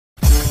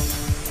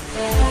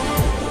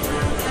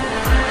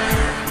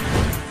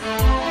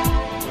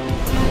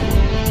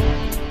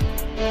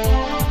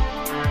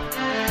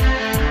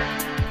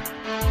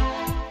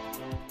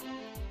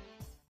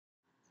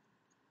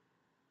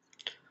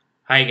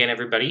Hi again,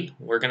 everybody.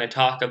 We're going to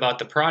talk about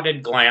the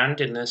parotid gland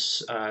in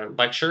this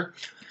lecture,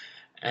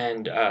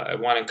 and I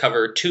want to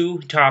cover two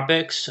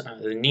topics: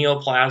 the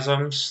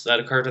neoplasms that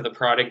occur to the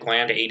parotid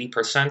gland,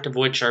 80% of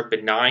which are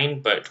benign,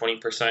 but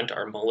 20%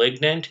 are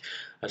malignant.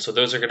 So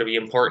those are going to be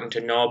important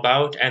to know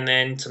about, and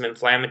then some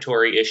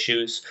inflammatory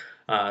issues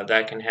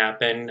that can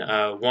happen.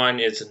 One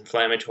is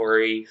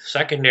inflammatory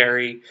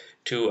secondary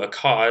to a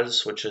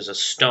cause, which is a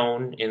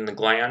stone in the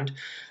gland,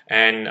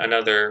 and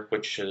another,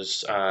 which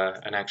is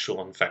an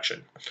actual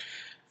infection.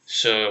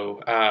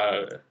 So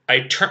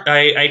I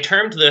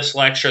termed this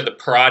lecture the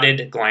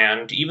parotid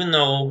gland, even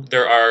though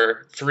there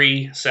are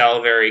three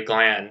salivary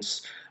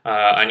glands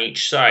on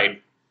each side.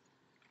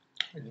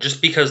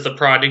 Just because the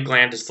parotid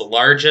gland is the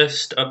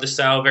largest of the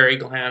salivary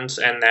glands,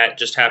 and that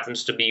just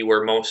happens to be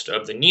where most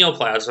of the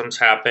neoplasms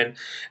happen,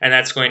 and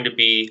that's going to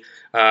be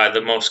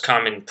the most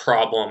common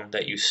problem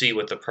that you see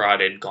with the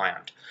parotid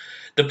gland.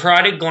 The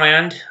parotid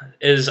gland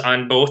is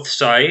on both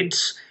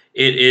sides.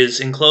 It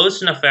is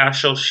enclosed in a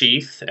fascial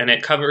sheath, and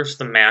it covers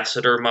the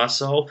masseter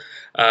muscle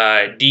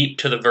deep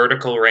to the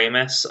vertical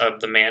ramus of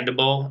the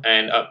mandible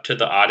and up to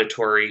the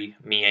auditory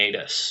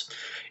meatus.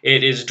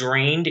 It is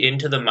drained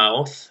into the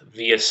mouth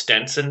via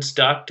Stenson's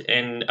duct,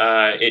 and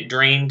it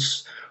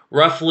drains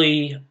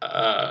roughly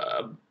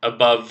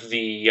above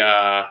the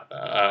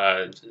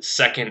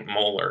second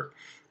molar.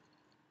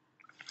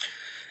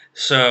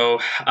 So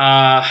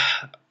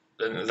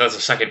that's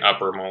the second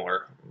upper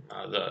molar,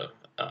 the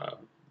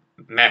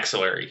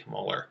maxillary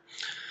molar.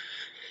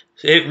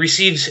 It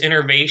receives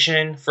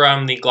innervation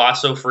from the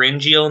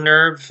glossopharyngeal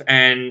nerve,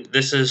 and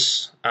this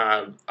is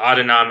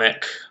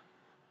autonomic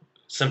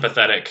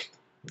sympathetic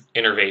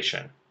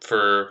innervation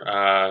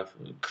for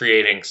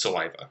creating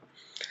saliva.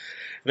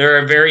 There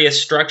are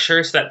various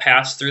structures that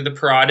pass through the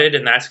parotid,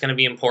 and that's going to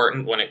be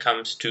important when it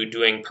comes to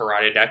doing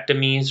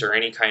parotidectomies or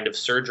any kind of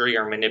surgery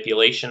or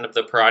manipulation of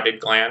the parotid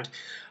gland.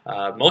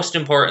 Most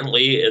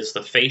importantly is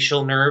the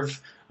facial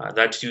nerve.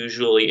 That's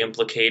usually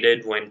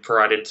implicated when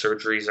parotid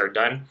surgeries are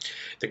done.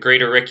 The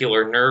great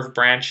auricular nerve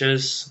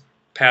branches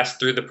pass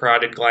through the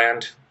parotid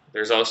gland.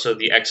 There's also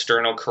the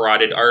external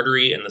carotid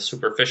artery and the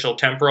superficial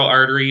temporal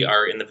artery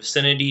are in the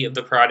vicinity of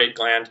the parotid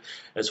gland,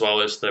 as well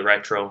as the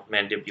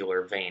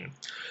retromandibular vein.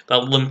 The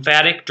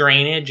lymphatic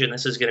drainage, and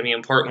this is going to be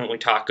important when we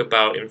talk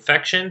about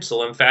infections, the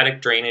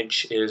lymphatic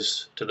drainage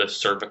is to the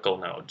cervical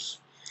nodes.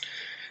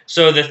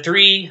 So the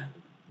three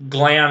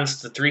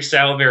glands, the three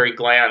salivary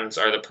glands,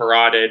 are the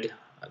parotid,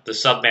 the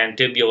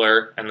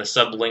submandibular, and the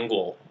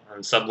sublingual.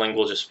 And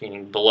sublingual just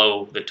meaning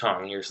below the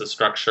tongue. Here's the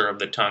structure of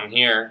the tongue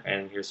here,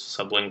 and here's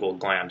the sublingual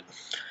gland.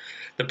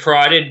 The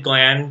parotid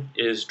gland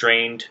is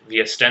drained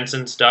via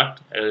Stenson's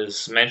duct,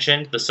 as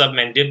mentioned. The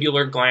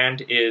submandibular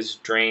gland is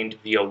drained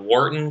via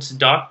Wharton's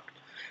duct,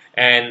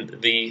 and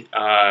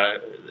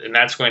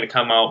that's going to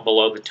come out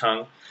below the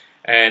tongue.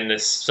 And the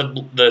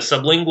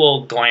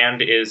sublingual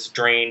gland is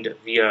drained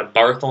via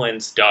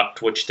Bartholin's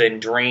duct, which then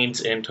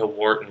drains into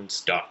Wharton's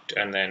duct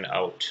and then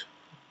out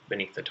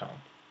beneath the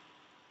tongue.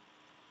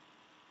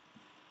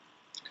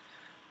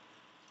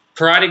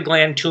 Parotid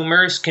gland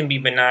tumors can be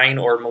benign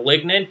or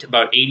malignant.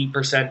 About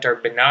 80% are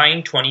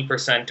benign,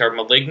 20% are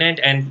malignant,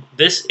 and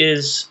this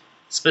is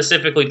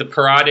specifically the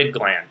parotid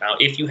gland. Now,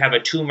 if you have a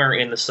tumor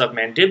in the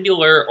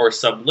submandibular or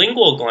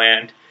sublingual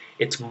gland,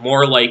 it's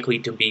more likely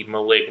to be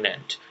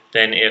malignant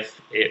than if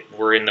it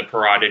were in the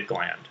parotid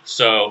gland.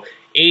 So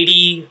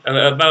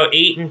about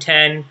 8 in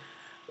 10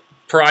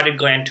 parotid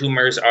gland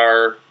tumors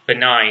are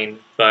benign,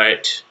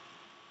 but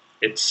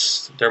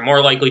they're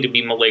more likely to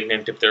be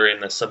malignant if they're in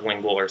the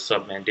sublingual or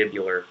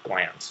submandibular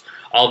glands.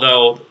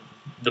 Although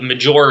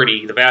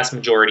the vast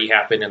majority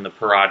happen in the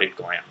parotid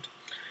gland.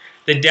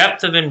 The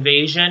depth of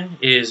invasion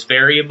is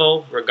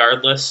variable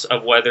regardless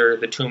of whether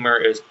the tumor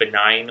is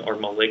benign or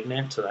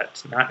malignant, so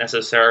that's not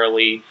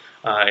necessarily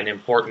an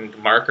important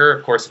marker.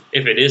 Of course,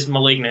 if it is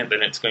malignant,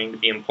 then it's going to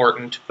be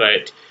important,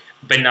 but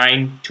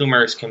benign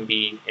tumors can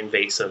be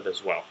invasive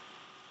as well.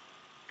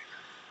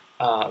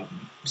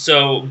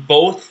 So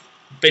both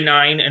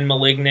benign and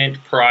malignant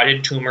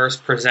parotid tumors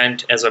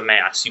present as a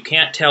mass. You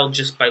can't tell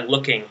just by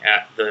looking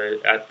at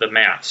the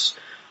mass.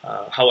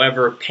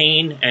 However,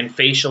 pain and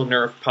facial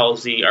nerve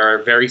palsy are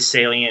very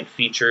salient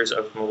features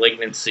of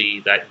malignancy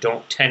that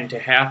don't tend to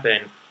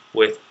happen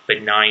with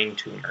benign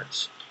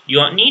tumors. You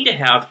don't need to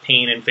have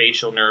pain and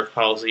facial nerve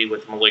palsy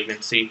with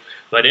malignancy,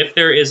 but if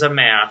there is a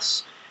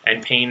mass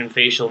and pain and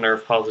facial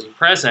nerve palsy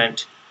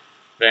present,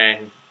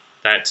 then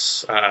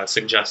that's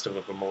suggestive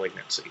of a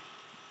malignancy.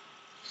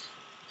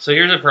 So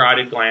here's a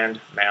parotid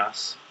gland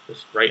mass,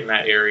 just right in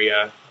that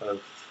area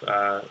of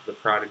the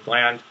parotid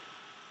gland,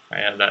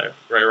 and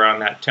right around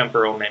that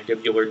temporal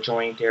mandibular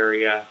joint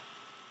area.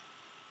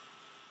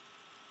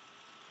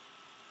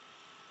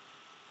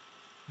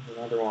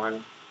 Another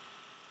one.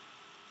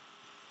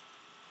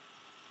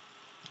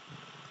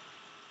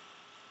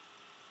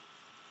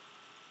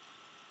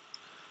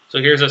 So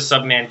here's a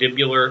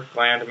submandibular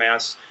gland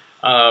mass.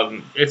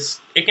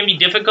 It can be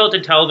difficult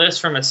to tell this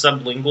from a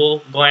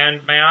sublingual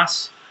gland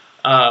mass,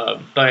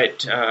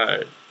 but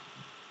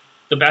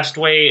the best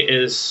way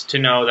is to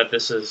know that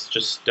this is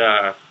just,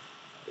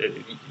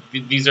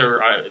 these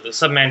are, the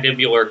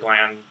submandibular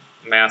gland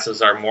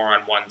masses are more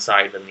on one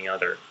side than the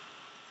other.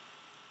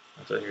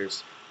 So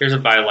here's a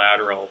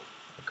bilateral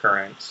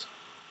occurrence.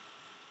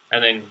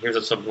 And then here's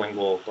a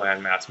sublingual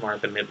gland mass, more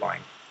at the midline.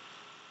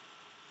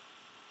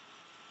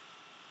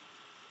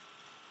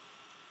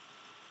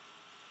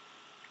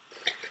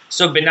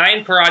 So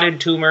benign parotid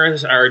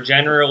tumors are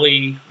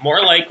generally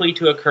more likely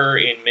to occur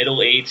in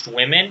middle-aged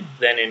women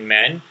than in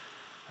men.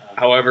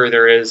 However,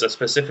 there is a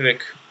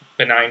specific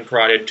benign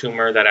parotid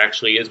tumor that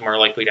actually is more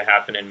likely to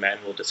happen in men.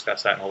 We'll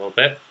discuss that in a little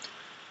bit.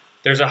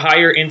 There's a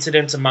higher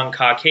incidence among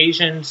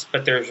Caucasians,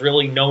 but there's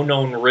really no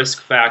known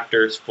risk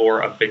factors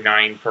for a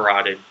benign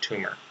parotid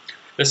tumor.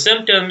 The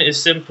symptom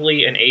is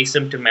simply an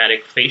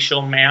asymptomatic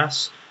facial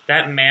mass.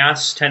 That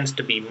mass tends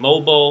to be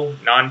mobile,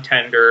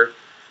 non-tender,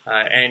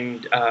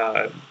 and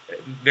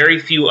very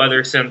few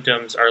other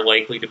symptoms are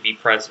likely to be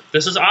present.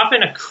 This is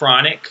often a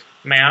chronic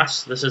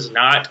mass. This is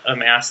not a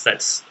mass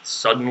that's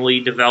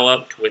suddenly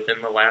developed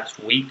within the last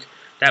week.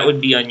 That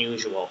would be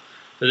unusual.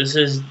 So this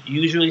is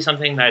usually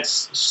something that's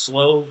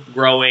slow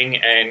growing,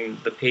 and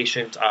the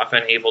patient's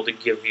often able to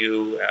give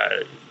you,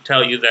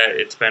 tell you that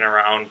it's been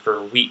around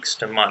for weeks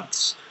to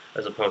months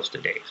as opposed to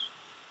days.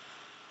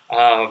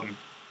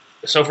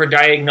 So for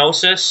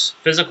diagnosis,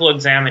 physical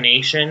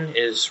examination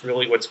is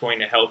really what's going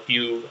to help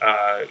you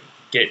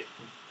get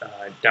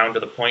down to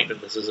the point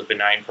that this is a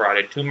benign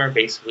parotid tumor.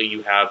 Basically,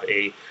 you have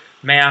a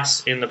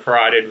mass in the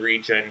parotid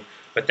region,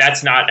 but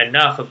that's not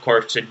enough, of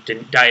course, to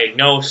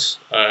diagnose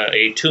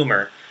a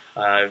tumor.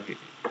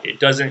 It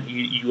doesn't.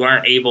 You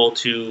aren't able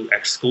to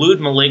exclude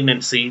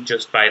malignancy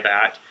just by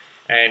that,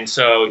 and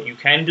so you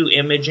can do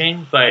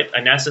imaging, but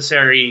a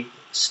necessary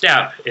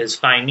step is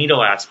fine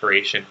needle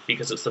aspiration,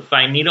 because it's the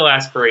fine needle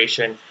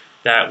aspiration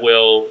that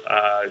will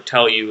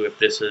tell you if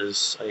this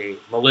is a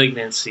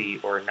malignancy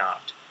or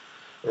not.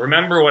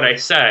 Remember what I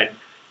said,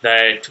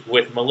 that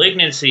with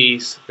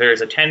malignancies,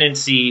 there's a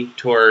tendency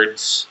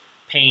towards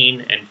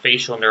pain and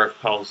facial nerve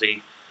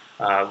palsy,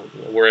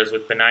 whereas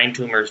with benign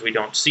tumors, we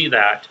don't see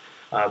that.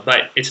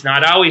 But it's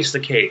not always the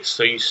case,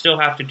 so you still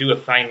have to do a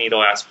fine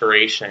needle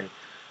aspiration,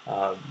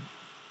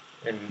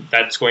 and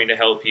that's going to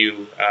help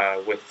you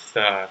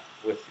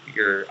with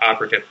your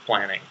operative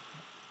planning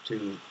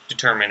to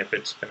determine if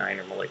it's benign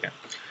or malignant.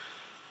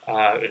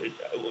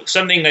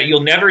 Something that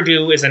you'll never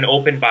do is an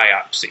open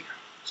biopsy,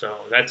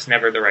 so that's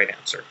never the right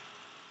answer.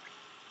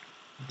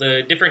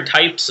 The different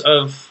types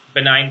of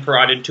benign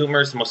parotid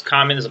tumors, the most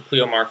common is a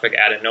pleomorphic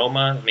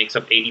adenoma. It makes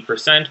up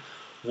 80%.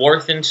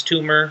 Warthin's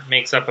tumor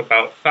makes up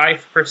about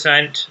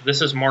 5%.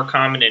 This is more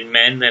common in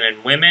men than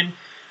in women.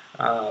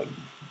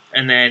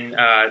 And then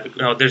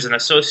there's an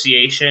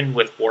association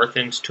with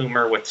Warthin's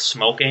tumor with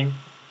smoking,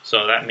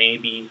 so that may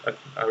be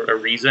a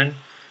reason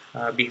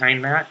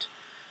behind that.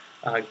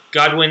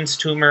 Godwin's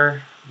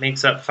tumor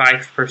makes up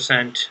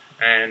 5%,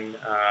 and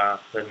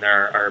then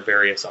there are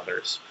various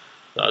others.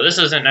 So this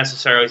isn't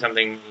necessarily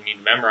something you need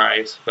to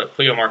memorize, but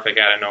pleomorphic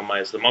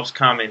adenoma is the most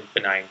common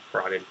benign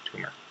parotid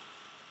tumor.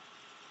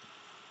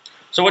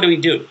 So what do we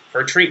do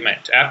for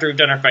treatment? After we've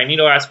done our fine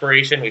needle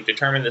aspiration, we've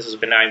determined this is a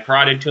benign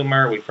parotid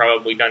tumor. We've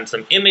probably done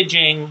some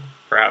imaging,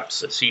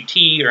 perhaps a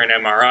CT or an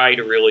MRI,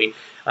 to really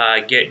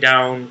get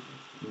down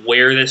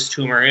where this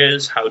tumor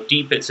is, how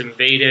deep it's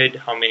invaded,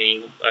 how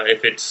many,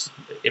 if it's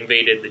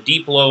invaded the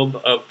deep lobe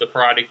of the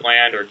parotid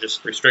gland or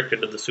just restricted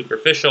to the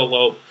superficial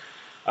lobe.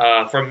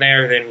 From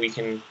there, then we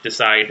can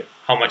decide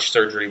how much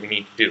surgery we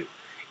need to do.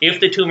 If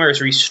the tumor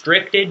is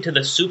restricted to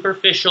the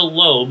superficial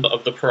lobe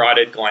of the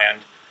parotid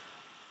gland,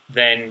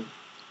 then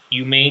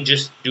you may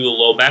just do a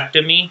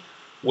lobectomy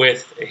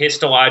with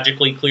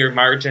histologically clear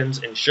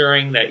margins,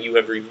 ensuring that you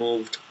have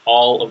removed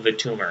all of the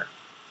tumor.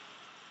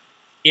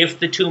 If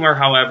the tumor,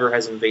 however,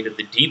 has invaded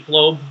the deep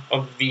lobe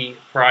of the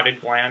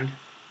parotid gland,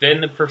 then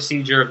the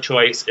procedure of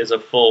choice is a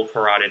full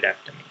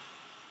parotidectomy.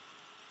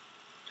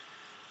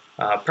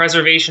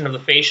 Preservation of the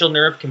facial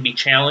nerve can be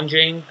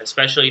challenging,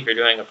 especially if you're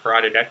doing a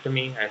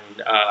parotidectomy,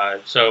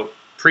 and so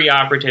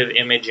preoperative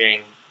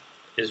imaging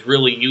is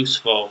really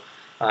useful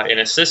in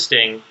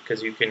assisting,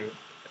 because you can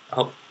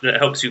that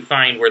helps you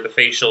find where the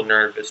facial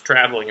nerve is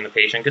traveling in the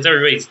patient, because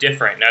everybody's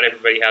different. Not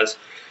everybody has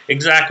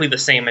exactly the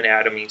same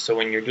anatomy. So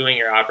when you're doing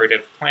your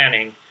operative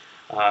planning,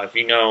 if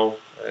you know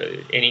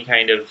any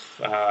kind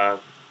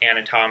of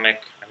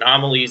anatomic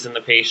anomalies in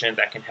the patient,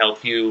 that can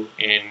help you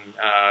in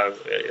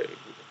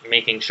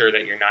making sure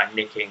that you're not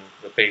nicking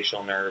the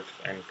facial nerve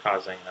and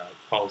causing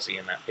palsy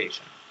in that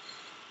patient.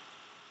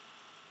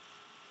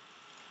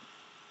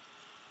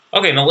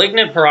 Okay,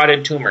 malignant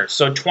parotid tumors.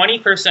 So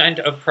 20%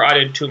 of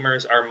parotid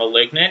tumors are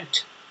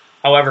malignant.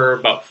 However,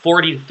 about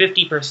 40 to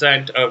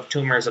 50% of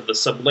tumors of the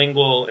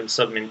sublingual and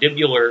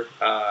submandibular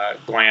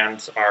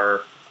glands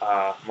are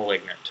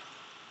malignant.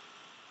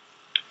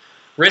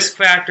 Risk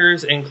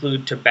factors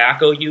include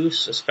tobacco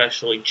use,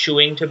 especially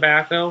chewing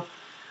tobacco,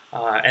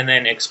 and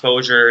then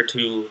exposure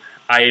to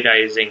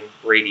iodizing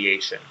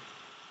radiation.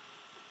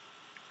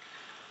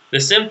 The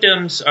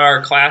symptoms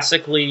are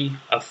classically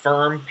a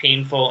firm,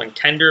 painful, and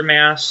tender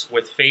mass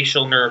with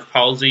facial nerve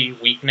palsy,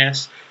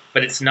 weakness,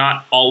 but it's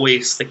not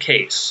always the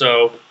case.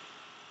 So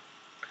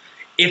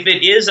if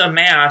it is a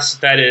mass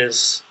that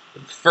is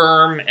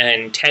firm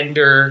and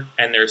tender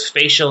and there's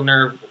facial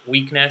nerve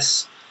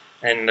weakness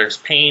and there's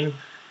pain,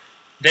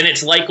 then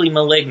it's likely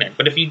malignant.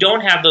 But if you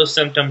don't have those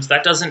symptoms,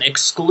 that doesn't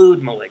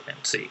exclude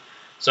malignancy.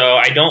 So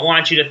I don't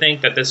want you to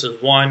think that this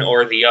is one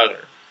or the other.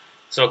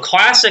 So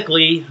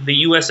classically,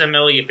 the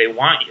USMLE, if they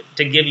want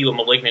to give you a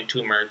malignant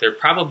tumor, they're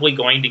probably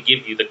going to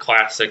give you the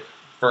classic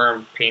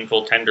firm,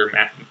 painful, tender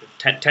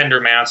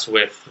mass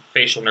with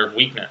facial nerve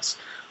weakness.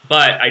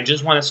 But I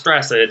just want to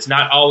stress that it's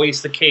not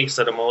always the case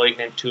that a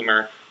malignant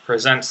tumor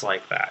presents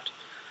like that.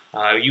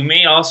 You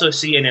may also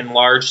see an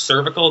enlarged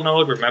cervical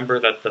node. Remember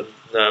that the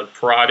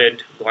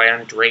parotid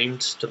gland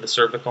drains to the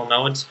cervical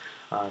nodes.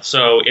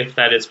 So if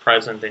that is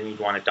present, then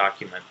you'd want to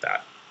document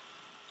that.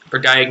 For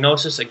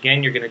diagnosis,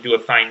 again, you're going to do a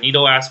fine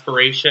needle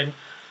aspiration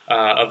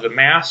of the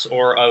mass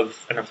or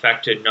of an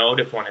affected node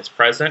if one is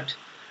present.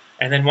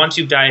 And then once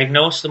you've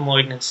diagnosed the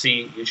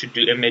malignancy, you should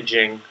do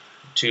imaging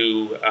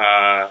to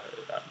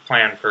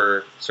plan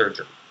for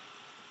surgery.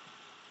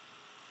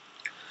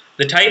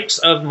 The types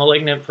of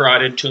malignant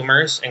parotid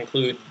tumors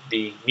include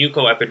the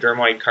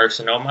mucoepidermoid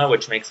carcinoma,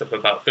 which makes up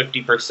about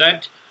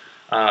 50%.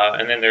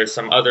 And then there's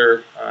some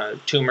other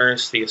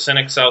tumors, the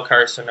acinic cell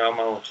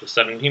carcinoma, which is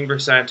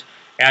 17%,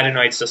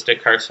 adenoid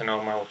cystic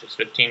carcinoma, which is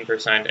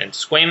 15%, and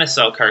squamous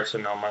cell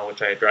carcinoma,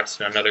 which I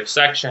addressed in another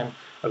section,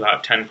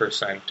 about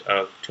 10%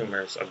 of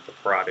tumors of the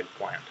parotid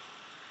gland.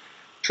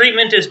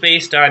 Treatment is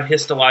based on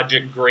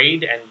histologic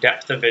grade and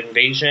depth of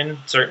invasion.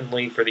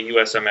 Certainly for the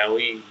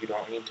USMLE, you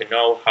don't need to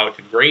know how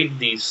to grade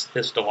these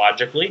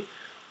histologically,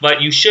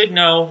 but you should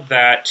know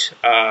that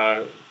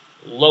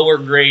lower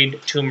grade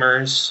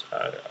tumors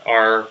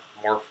are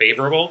more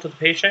favorable to the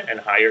patient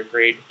and higher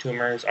grade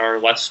tumors are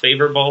less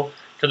favorable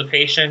to the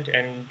patient.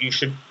 And you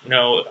should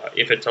know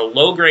if it's a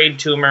low grade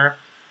tumor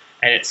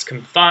and it's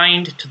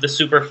confined to the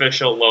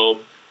superficial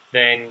lobe,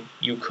 then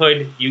you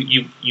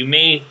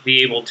may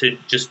be able to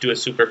just do a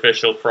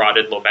superficial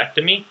parotid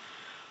lobectomy.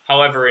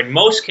 However, in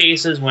most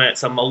cases, when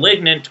it's a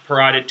malignant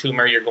parotid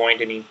tumor, you're going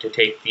to need to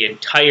take the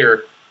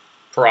entire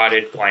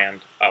parotid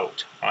gland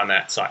out on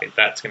that side.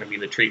 That's going to be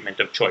the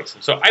treatment of choice.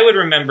 And so I would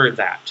remember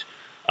that.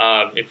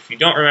 If you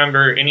don't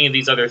remember any of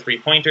these other 3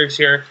 pointers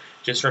here,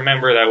 just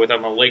remember that with a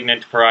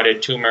malignant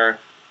parotid tumor,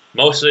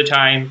 most of the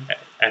time,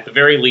 at the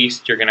very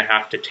least, you're going to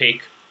have to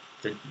take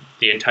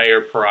the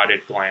entire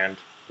parotid gland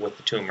with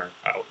the tumor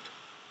out.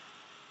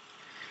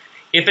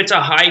 If it's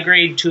a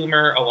high-grade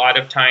tumor, a lot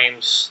of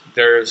times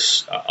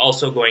there's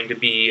also going to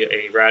be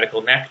a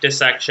radical neck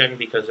dissection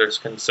because there's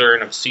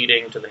concern of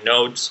seeding to the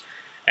nodes,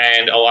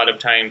 and a lot of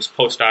times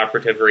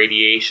post-operative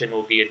radiation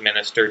will be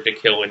administered to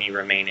kill any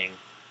remaining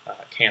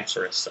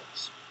cancerous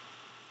cells.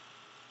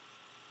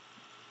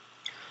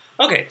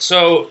 Okay,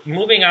 so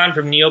moving on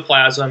from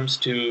neoplasms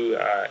to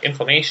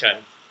inflammation.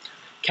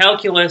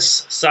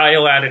 Calculus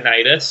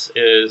sialadenitis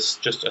is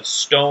just a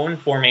stone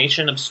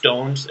formation of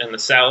stones in the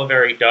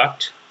salivary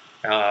duct.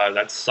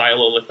 That's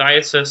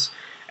sialolithiasis.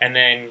 And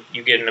then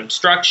you get an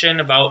obstruction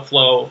of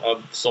outflow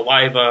of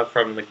saliva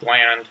from the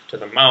gland to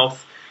the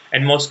mouth.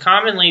 And most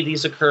commonly,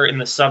 these occur in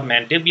the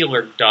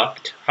submandibular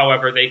duct.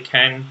 However, they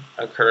can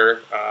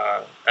occur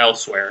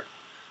elsewhere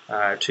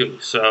too.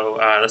 So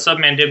the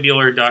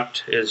submandibular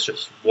duct is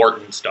just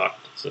Wharton's duct.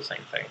 It's the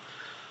same thing.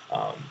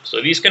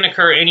 So these can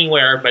occur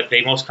anywhere, but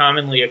they most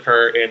commonly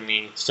occur in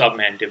the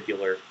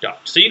submandibular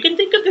duct. So you can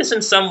think of this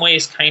in some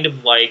ways kind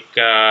of like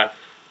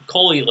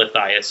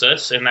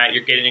cholelithiasis, in that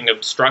you're getting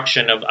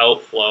obstruction of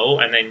outflow,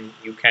 and then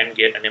you can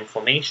get an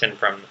inflammation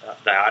from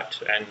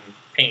that and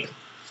pain.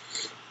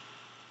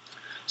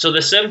 So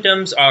the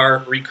symptoms are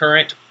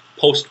recurrent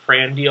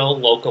postprandial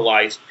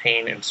localized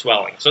pain and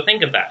swelling. So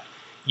think of that.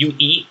 You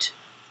eat.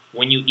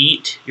 When you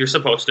eat, you're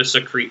supposed to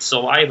secrete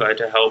saliva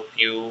to help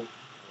you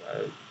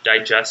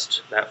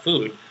digest that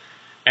food.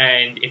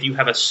 And if you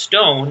have a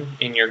stone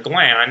in your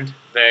gland,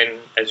 then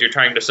as you're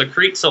trying to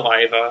secrete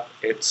saliva,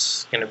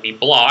 it's going to be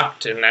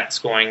blocked, and that's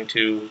going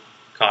to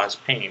cause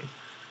pain.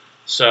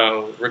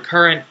 So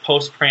recurrent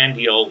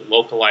postprandial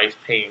localized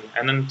pain.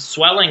 And then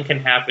swelling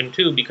can happen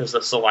too because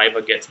the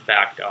saliva gets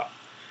backed up,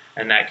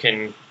 and that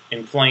can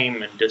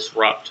inflame and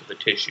disrupt the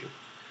tissue.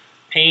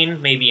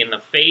 Pain may be in the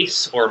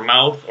face or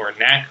mouth or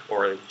neck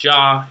or the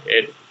jaw.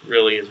 It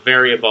really is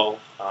variable,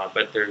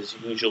 but there's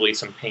usually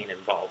some pain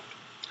involved.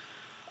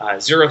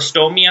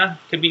 Xerostomia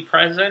could be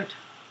present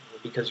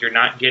because you're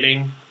not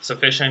getting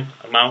sufficient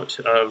amount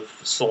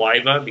of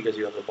saliva because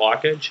you have a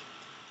blockage.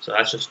 So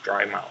that's just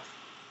dry mouth.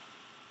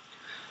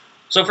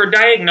 So for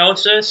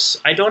diagnosis,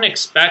 I don't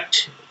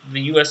expect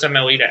the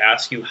USMLE to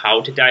ask you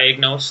how to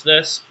diagnose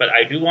this, but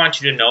I do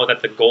want you to know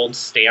that the gold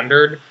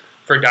standard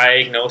for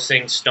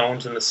diagnosing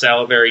stones in the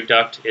salivary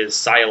duct is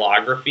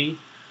sialography.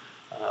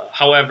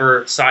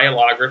 However,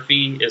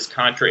 sialography is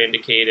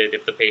contraindicated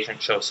if the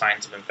patient shows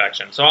signs of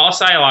infection. So all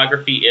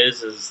sialography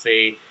is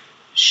they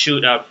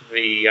shoot up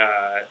the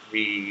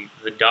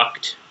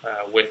duct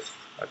with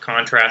a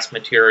contrast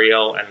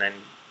material and then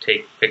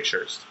take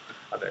pictures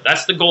of it.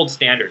 That's the gold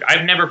standard.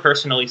 I've never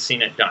personally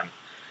seen it done.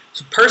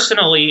 So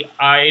personally,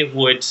 I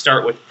would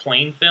start with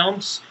plain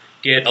films,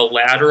 get a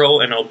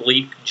lateral and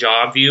oblique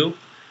jaw view.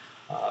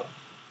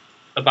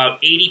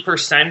 About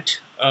 80%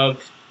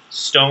 of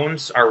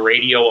stones are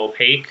radio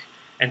opaque,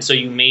 and so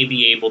you may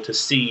be able to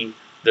see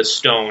the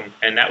stone,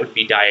 and that would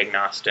be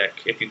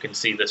diagnostic if you can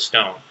see the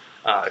stone,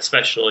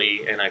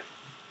 especially in a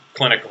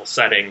clinical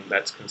setting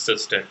that's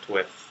consistent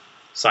with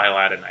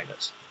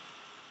sialadenitis.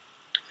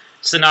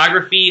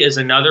 Sonography is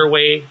another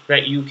way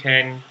that you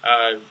can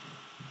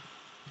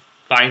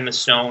find the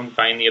stone,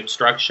 find the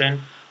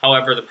obstruction.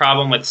 However, the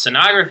problem with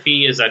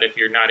sonography is that if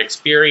you're not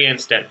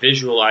experienced at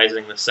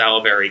visualizing the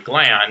salivary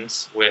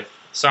glands with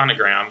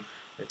sonogram,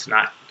 it's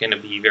not going to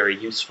be very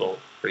useful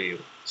for you.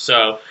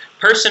 So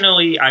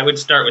personally, I would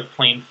start with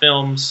plain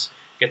films,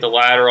 get the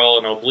lateral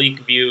and oblique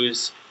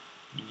views.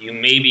 You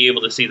may be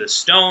able to see the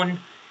stone.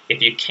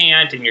 If you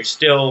can't and you're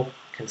still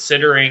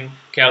considering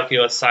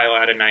calculus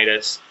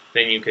sialadenitis,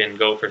 then you can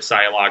go for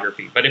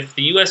sialography. But if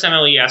the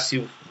USMLE asks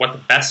you what the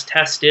best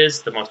test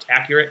is, the most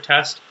accurate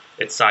test,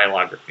 it's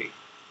sialography.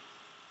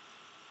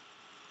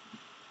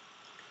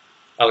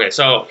 Okay,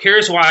 so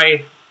here's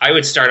why I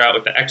would start out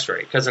with the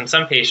x-ray, because in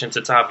some patients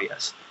it's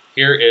obvious.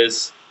 Here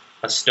is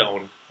a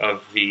stone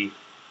of the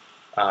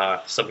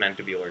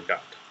submandibular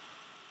duct.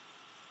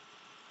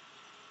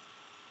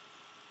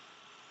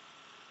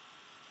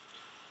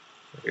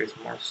 Here's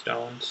more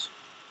stones.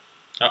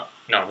 Oh,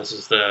 no, this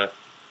is the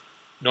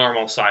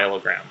normal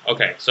sialogram.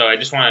 Okay, so I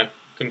just want to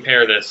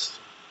compare this.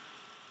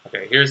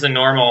 Okay, here's the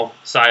normal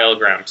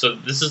sialogram. So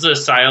this is a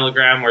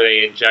sialogram where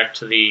they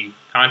inject the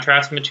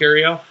contrast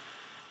material,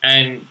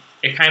 and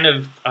it kind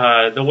of,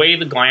 the way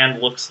the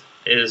gland looks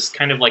is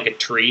kind of like a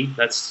tree.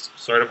 That's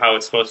sort of how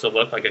it's supposed to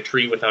look, like a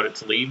tree without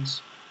its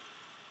leaves.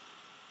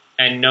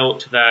 And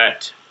note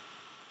that,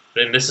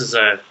 and this is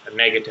a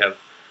negative,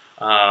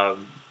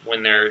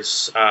 when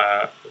there's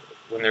a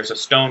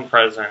stone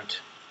present,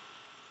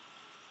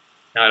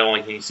 not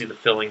only can you see the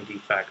filling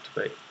defect,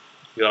 but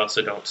you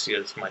also don't see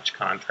as much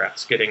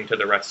contrast getting to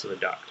the rest of the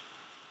duct.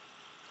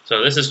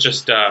 So this is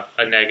just a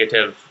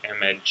negative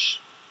image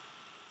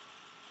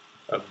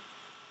of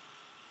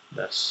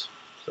this.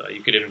 So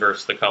you could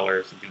inverse the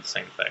colors and do the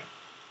same thing.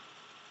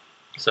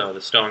 So the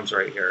stone's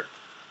right here.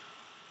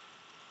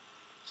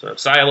 So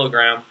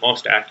sialogram,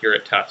 most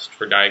accurate test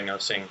for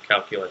diagnosing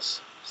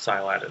calculus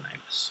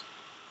sialadenitis.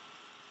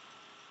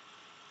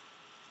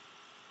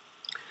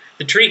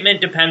 The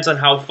treatment depends on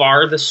how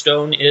far the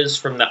stone is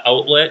from the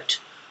outlet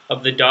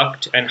of the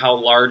duct and how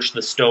large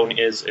the stone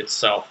is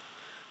itself.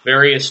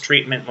 Various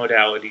treatment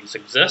modalities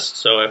exist,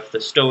 so if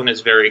the stone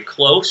is very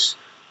close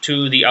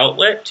to the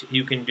outlet,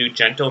 you can do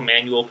gentle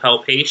manual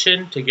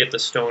palpation to get the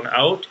stone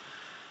out.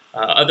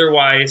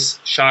 Otherwise,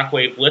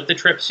 shockwave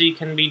lithotripsy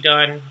can be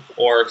done,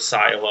 or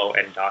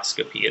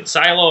sialoendoscopy. And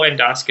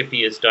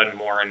sialoendoscopy is done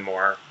more and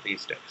more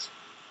these days.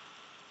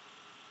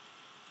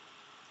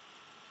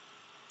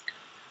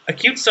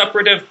 Acute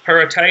suppurative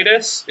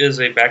parotitis is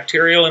a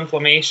bacterial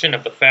inflammation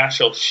of the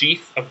fascial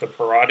sheath of the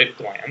parotid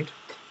gland.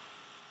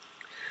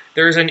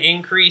 There is an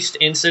increased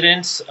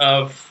incidence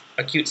of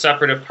acute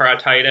suppurative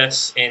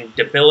parotitis in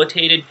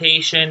debilitated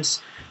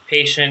patients,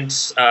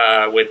 patients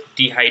with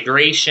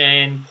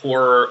dehydration,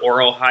 poor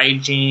oral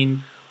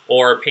hygiene,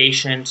 or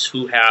patients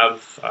who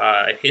have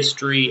a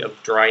history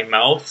of dry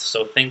mouth.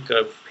 So think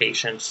of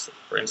patients,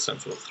 for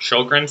instance, with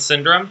Sjogren's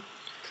syndrome.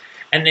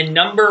 And the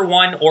number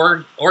one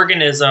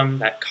organism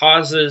that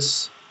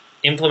causes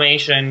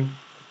inflammation,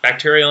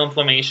 bacterial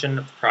inflammation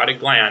of the parotid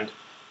gland,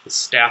 is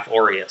Staph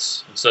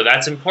aureus. And so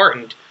that's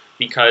important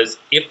because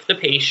if the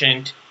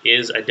patient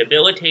is a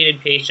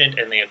debilitated patient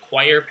and they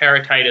acquire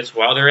parotitis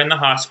while they're in the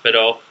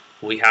hospital,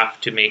 we have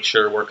to make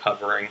sure we're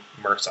covering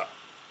MRSA.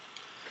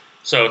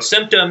 So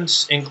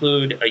symptoms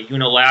include a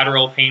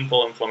unilateral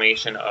painful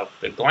inflammation of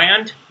the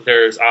gland.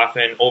 There's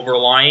often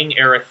overlying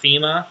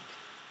erythema,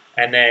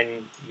 and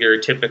then your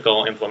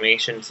typical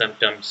inflammation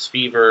symptoms,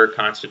 fever,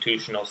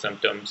 constitutional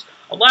symptoms.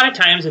 A lot of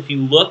times if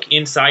you look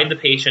inside the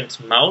patient's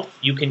mouth,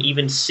 you can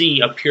even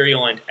see a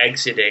purulent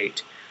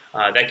exudate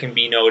that can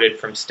be noted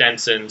from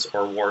Stenson's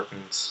or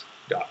Wharton's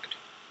duct.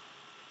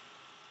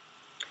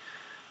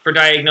 For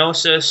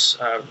diagnosis,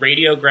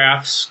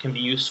 radiographs can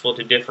be useful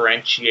to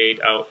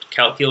differentiate out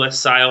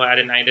calculus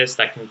sialadenitis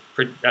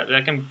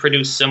that can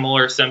produce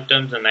similar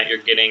symptoms and that you're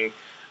getting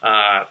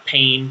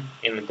pain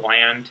in the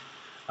gland.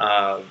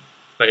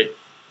 But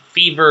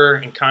fever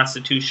and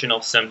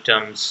constitutional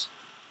symptoms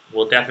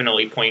will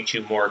definitely point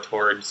you more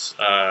towards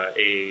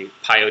a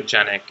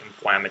pyogenic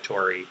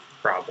inflammatory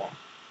problem.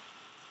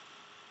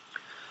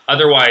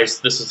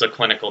 Otherwise, this is a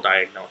clinical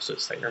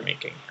diagnosis that you're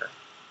making here.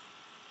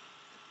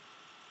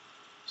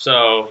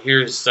 So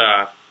here's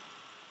an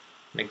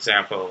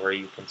example where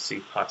you can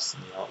see pus in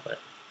the outlet.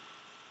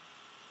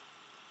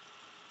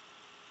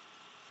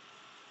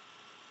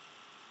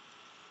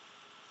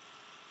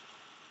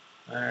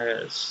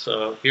 Alright,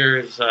 so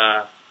here's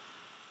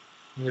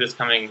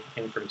coming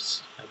in from,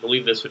 I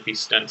believe this would be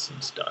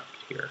Stenson's duct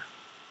here.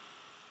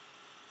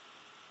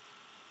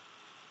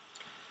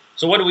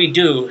 So what do we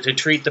do to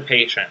treat the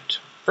patient?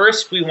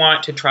 First, we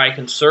want to try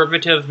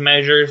conservative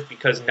measures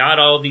because not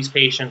all of these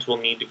patients will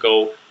need to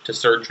go to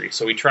surgery.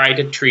 So we try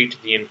to treat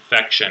the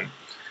infection.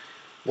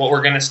 What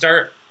we're going to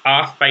start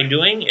off by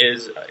doing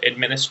is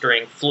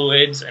administering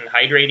fluids and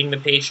hydrating the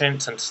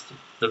patient. Since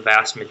the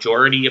vast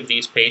majority of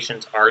these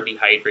patients are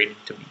dehydrated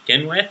to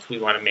begin with, we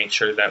want to make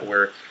sure that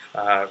we're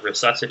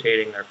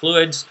resuscitating their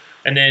fluids.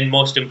 And then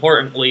most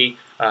importantly,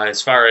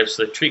 as far as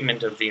the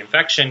treatment of the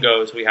infection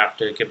goes, we have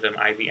to give them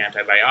IV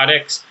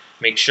antibiotics.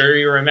 Make sure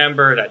you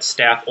remember that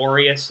Staph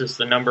aureus is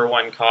the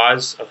 #1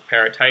 cause of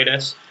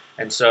parotitis,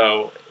 and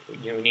so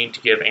you need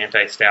to give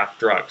anti-staph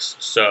drugs.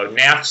 So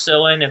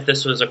nafcillin if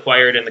this was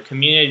acquired in the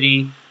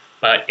community,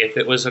 but if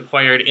it was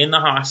acquired in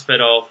the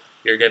hospital,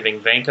 you're giving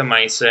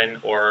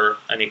vancomycin or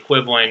an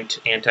equivalent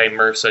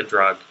anti-MRSA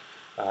drug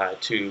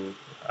to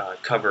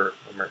cover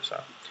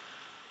MRSA.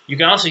 You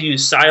can also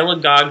use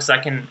silagogues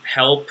that can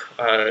help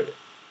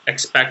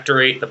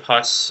expectorate the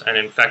pus and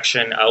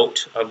infection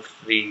out of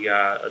the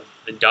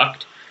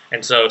duct.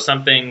 And so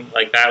something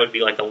like that would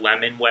be like a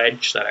lemon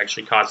wedge that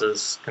actually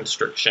causes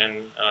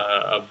constriction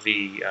of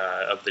the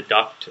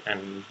duct.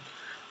 And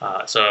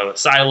so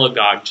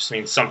silagogue just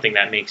means something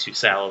that makes you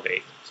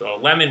salivate. So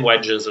lemon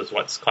wedges is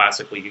what's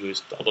classically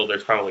used, although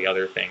there's probably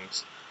other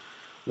things.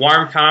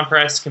 Warm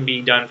compress can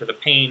be done for the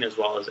pain as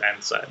well as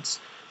NSAIDs.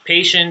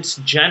 Patients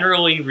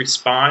generally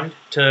respond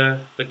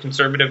to the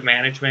conservative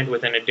management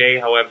within a day.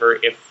 However,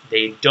 if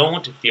they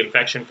don't, if the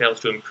infection fails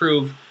to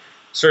improve,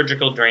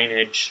 surgical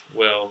drainage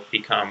will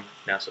become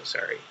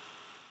necessary.